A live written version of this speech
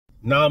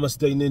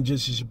Namaste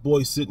ninjas, it's your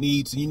boy Sydney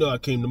Eats, and you know I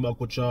came to muck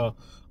with y'all.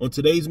 On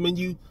today's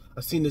menu,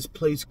 I seen this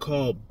place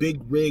called Big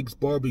Rigs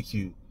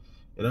BBQ,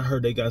 and I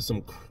heard they got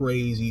some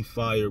crazy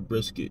fire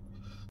brisket.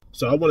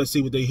 So I want to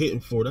see what they hitting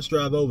for. Let's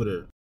drive over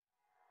there.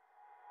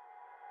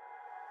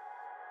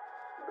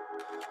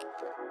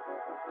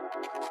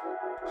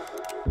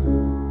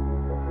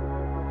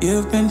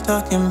 You've been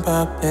talking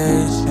about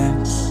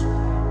patience,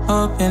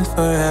 hoping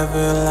for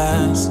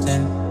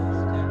everlasting.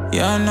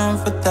 You're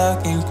known for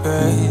talking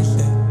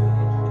crazy.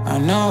 I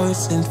know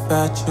it's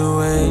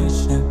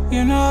infatuation.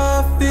 You know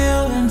I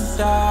feel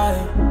inside.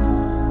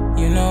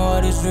 You know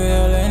what is real,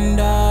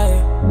 and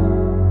I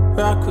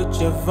rock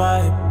with your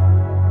vibe.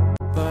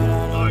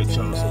 Alright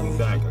y'all, so we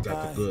back. I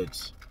got the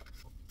goods.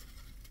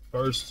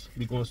 First,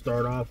 we're gonna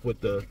start off with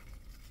the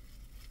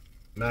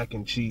mac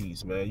and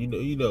cheese, man.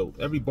 You know,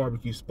 every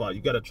barbecue spot,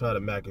 you gotta try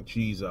the mac and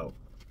cheese out.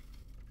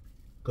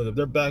 Cause if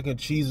their mac and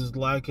cheese is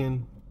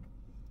lacking,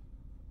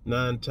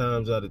 9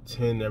 times out of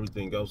 10,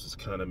 everything else is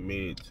kind of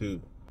mid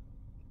too.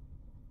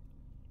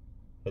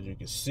 As you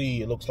can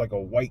see, it looks like a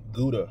white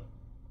Gouda.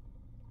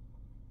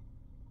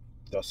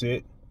 That's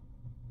it.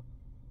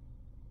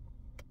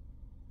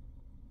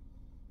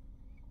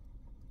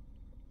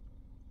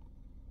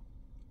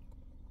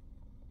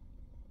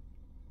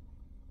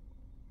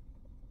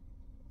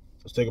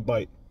 Let's take a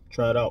bite.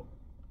 Try it out.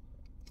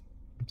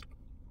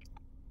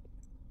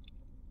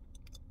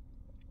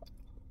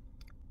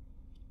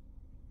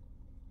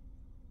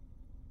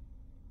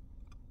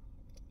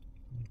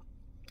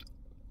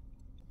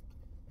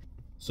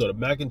 So the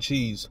mac and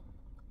cheese,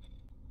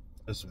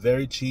 it's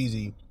very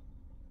cheesy.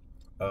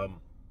 The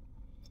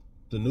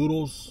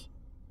noodles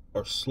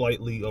are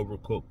slightly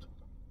overcooked.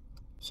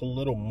 It's a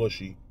little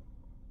mushy.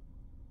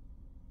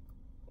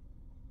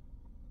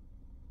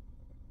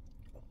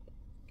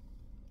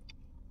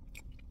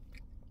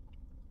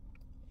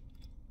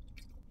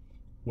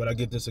 Would I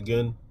get this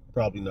again?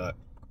 Probably not.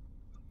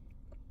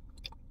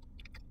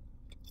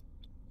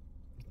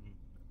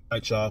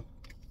 Alright, y'all.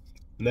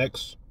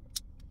 Next,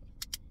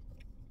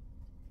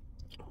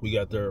 we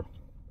got their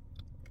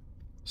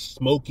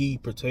smoky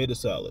potato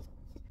salad.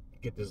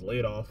 Get this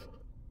lid off.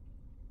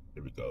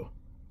 Here we go.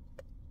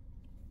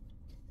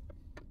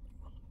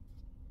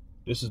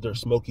 This is their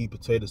smoky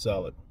potato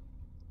salad.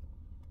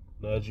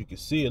 Now, as you can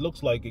see, it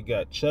looks like it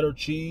got cheddar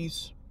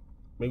cheese,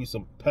 maybe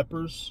some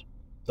peppers,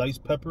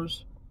 diced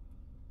peppers,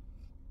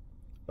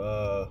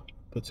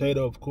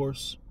 potato, of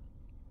course.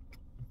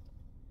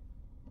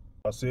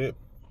 That's it.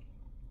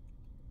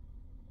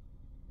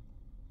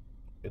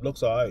 It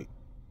looks alright.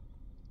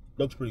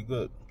 Looks pretty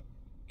good.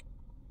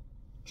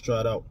 Let's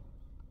try it out.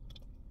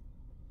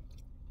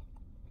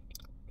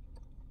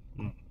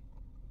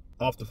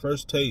 Off the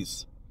first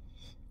taste,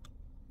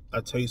 I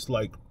taste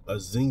like a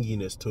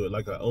zinginess to it,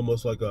 like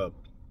almost like a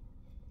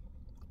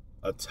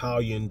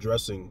Italian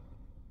dressing,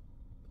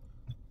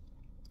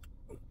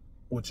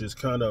 which is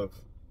kind of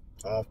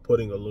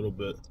off-putting a little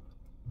bit.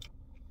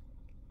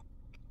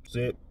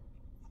 See it?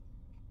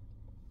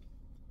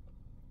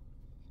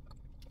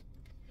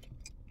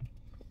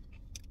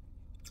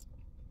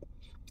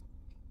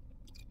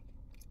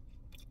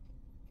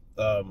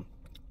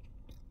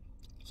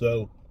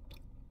 So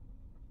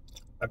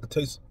I could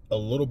taste a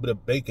little bit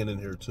of bacon in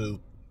here too.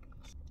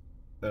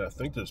 And I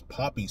think there's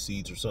poppy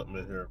seeds or something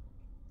in here.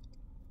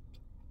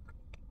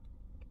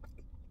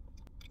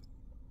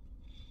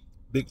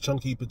 Big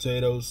chunky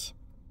potatoes.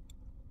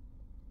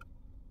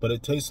 But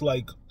it tastes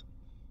like,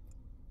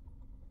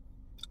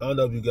 I don't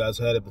know if you guys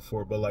had it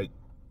before, but like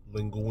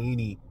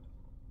linguine.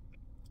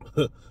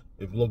 If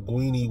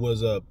linguine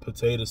was a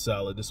potato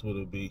salad, this would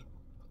it be.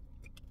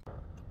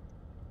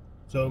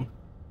 So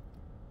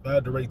if I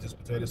had to rate this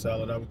potato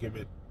salad, I would give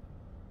it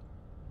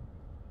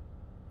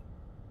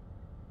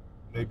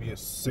maybe a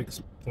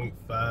 6.5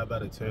 out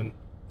of 10,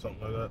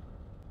 something like that.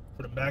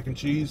 For the mac and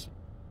cheese,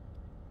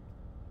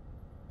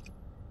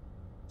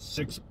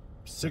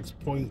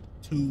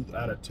 6.2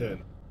 out of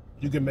 10.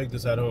 You can make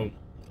this at home.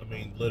 I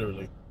mean,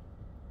 literally.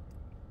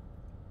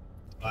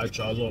 All right,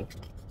 y'all, look.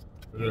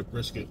 Look at the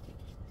brisket.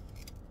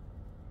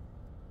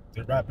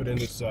 They wrap it in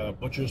this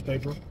butcher's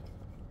paper.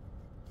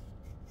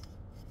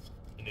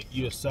 And they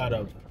eat a side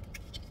of, I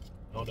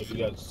don't know if you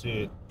guys see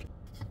it,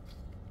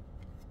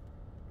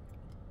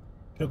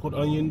 pickled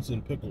onions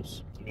and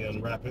pickles. Let me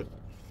unwrap it.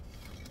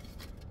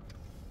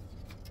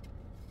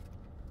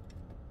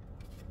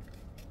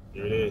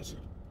 There it is.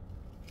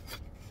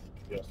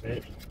 Yes,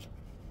 it.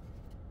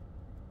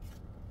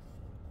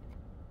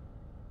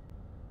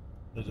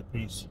 There's a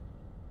piece.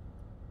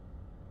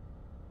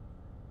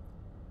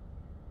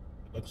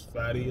 It looks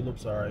fatty. It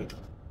looks alright.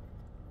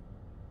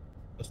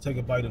 Let's take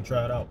a bite and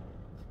try it out.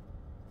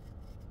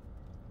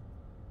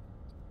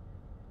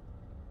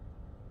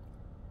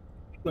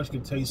 Much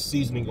can taste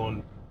seasoning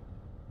on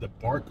the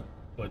bark,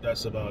 but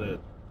that's about it.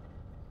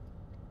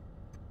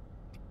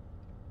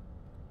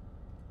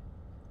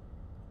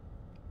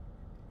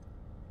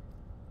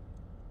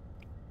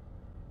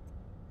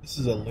 This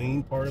is a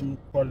lean part of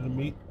the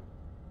meat.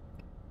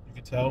 You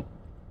can tell.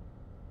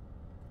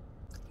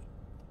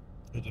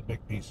 It's a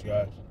big piece,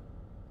 guys.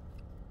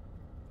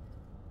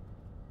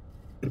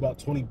 It's about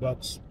 20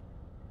 bucks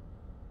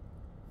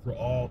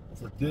for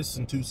this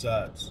and 2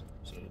 sides.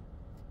 So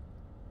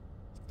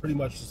it's pretty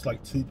much just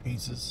like 2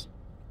 pieces.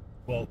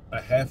 Well,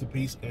 a half a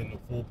piece and a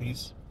full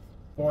piece.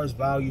 As far as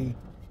value,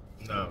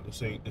 no,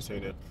 this ain't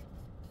it.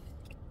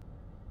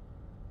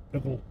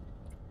 Pickle.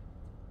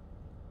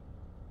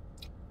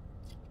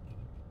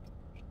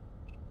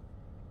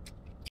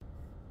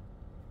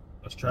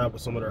 Let's try it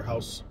with some of their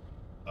house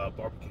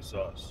barbecue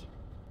sauce.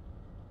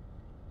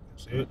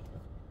 See it?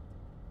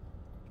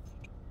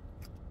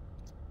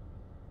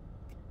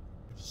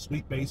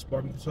 Sweet based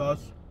barbecue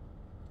sauce.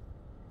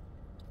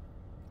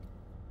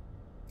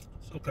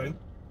 It's okay.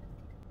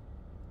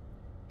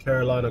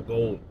 Carolina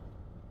Gold.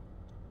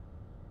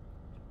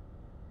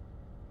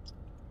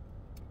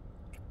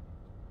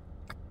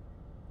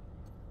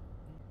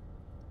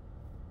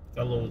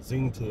 Got a little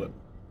zing to it.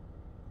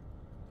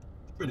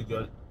 It's pretty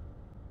good.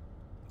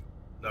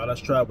 Now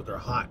let's try it with their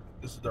hot.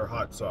 This is their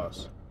hot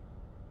sauce.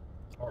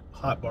 Or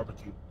hot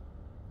barbecue.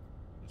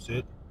 You see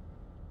it?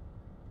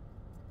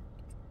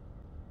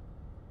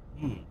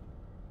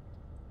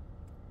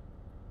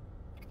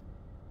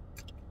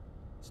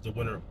 It's the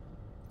winner.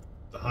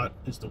 The hot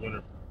is the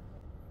winner.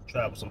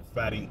 Try it with some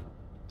fatty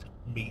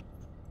meat.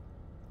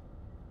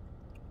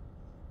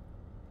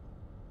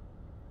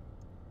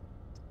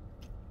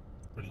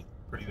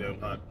 Pretty damn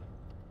hot.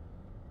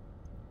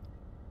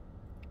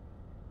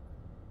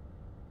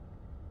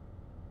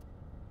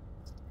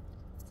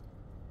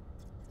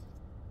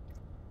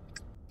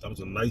 That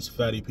was a nice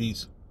fatty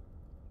piece.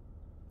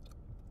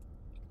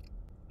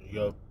 There you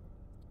go.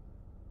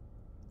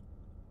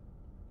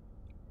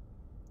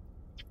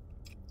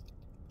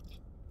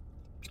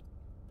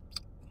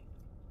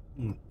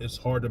 It's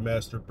hard to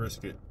master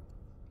brisket.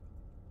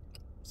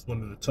 It's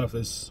one of the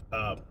toughest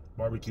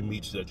barbecue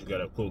meats that you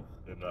gotta cook.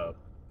 And as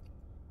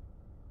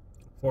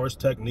far as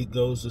technique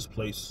goes, this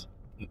place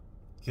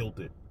killed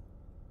it.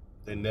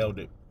 They nailed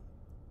it.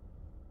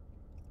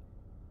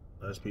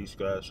 Nice piece,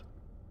 guys.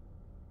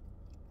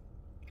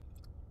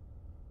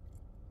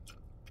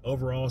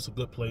 Overall, it's a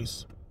good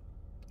place.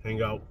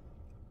 Hang out,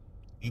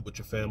 eat with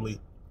your family.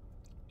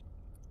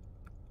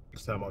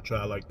 Next time I'll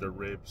try like their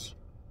ribs.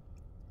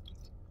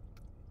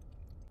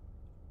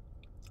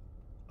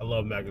 I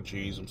love mac and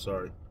cheese, I'm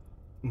sorry.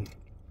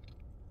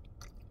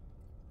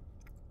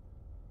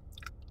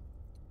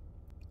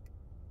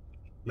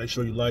 Make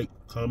sure you like,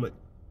 comment,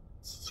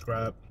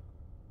 subscribe.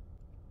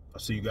 I'll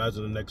see you guys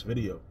in the next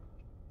video.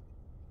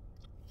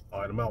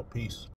 All right, I'm out. Peace.